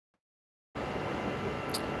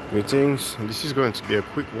Greetings. This is going to be a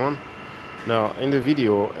quick one. Now, in the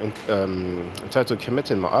video entitled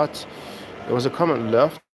Committing My Art, there was a comment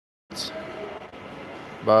left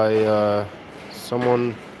by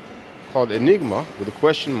someone called Enigma with a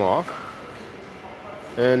question mark,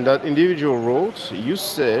 and that individual wrote, "You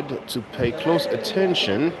said to pay close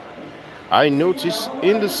attention. I noticed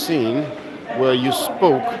in the scene where you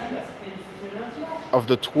spoke of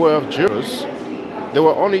the 12 jurors, there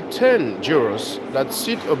were only 10 jurors that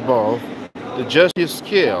sit above the justice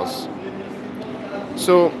scales."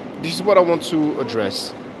 So this is what I want to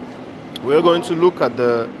address. We're going to look at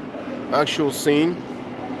the actual scene.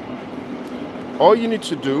 All you need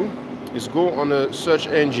to do is go on a search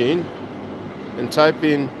engine and type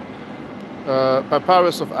in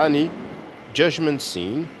Papyrus of Ani judgment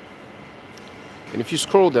scene. And if you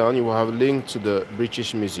scroll down, you will have a link to the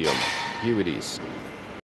British Museum. Here it is.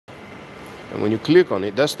 And when you click on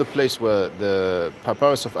it, that's the place where the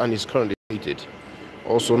Papyrus of Ani is currently located,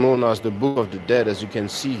 also known as the Book of the Dead, as you can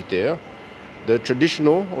see there. The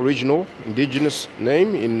traditional, original, indigenous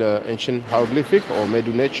name in ancient hieroglyphic or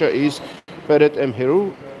Medu nature is Peret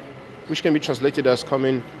Emheru, which can be translated as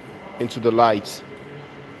coming into the light,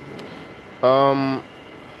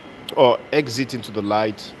 or exit into the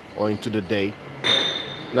light or into the day.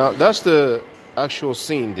 Now, that's the actual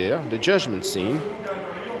scene there, the judgment scene.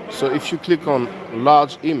 So if you click on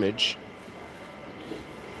large image,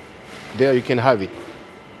 there you can have it,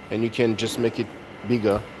 and you can just make it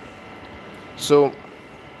bigger. So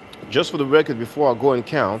just for the record, before I go and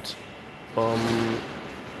count,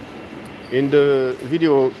 in the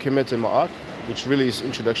video Kemet and Ma'at, which really is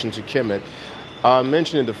introduction to Kemet, I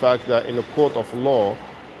mentioned the fact that in a court of law,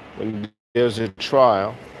 when there's a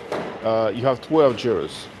trial, you have 12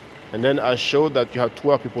 jurors. And then I showed that you have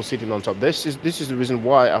 12 people sitting on top. This is the reason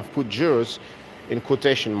why I've put jurors in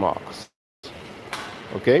quotation marks.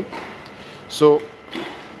 Okay? So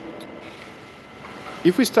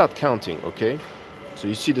if we start counting, okay? So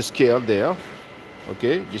you see the scale there.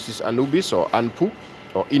 Okay? This is Anubis or Anpu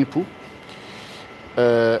or Inpu.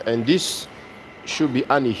 And this should be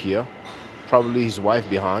Ani here. Probably his wife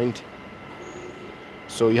behind.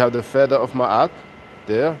 So you have the feather of Ma'at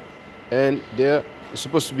there. And there it's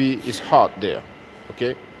supposed to be his heart there,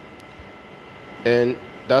 okay? And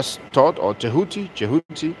that's Tot or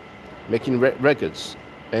Jehuti, making records.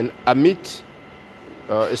 And Amit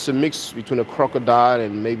is a mix between a crocodile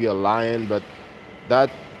and maybe a lion, but that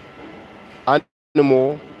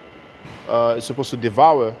animal is supposed to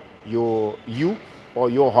devour you or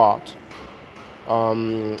your heart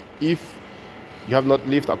if you have not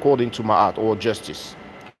lived according to Ma'at or justice.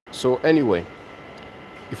 So anyway,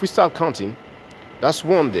 if we start counting, that's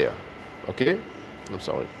one there, okay? I'm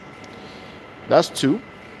sorry. That's two.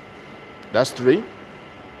 That's three.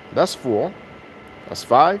 That's four. That's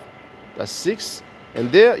five. That's six.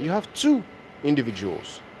 And there you have two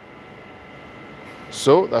individuals.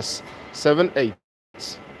 So that's 7, 8.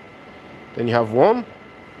 Then you have one.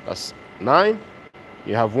 That's 9.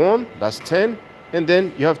 You have one. That's 10. And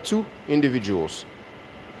then you have two individuals.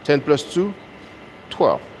 10 plus 2,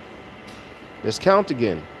 12. Let's count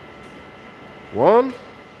again. 1,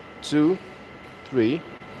 2, 3,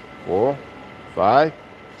 4, 5,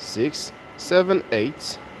 6, 7,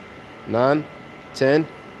 8, 9, 10,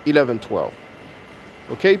 11, 12.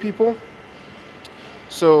 Okay, people?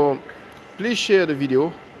 So please share the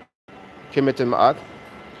video, Kemet and Ma'at.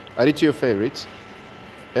 Add it to your favorites.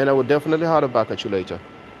 And I will definitely holler back at you later.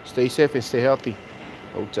 Stay safe and stay healthy.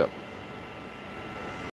 Hotel.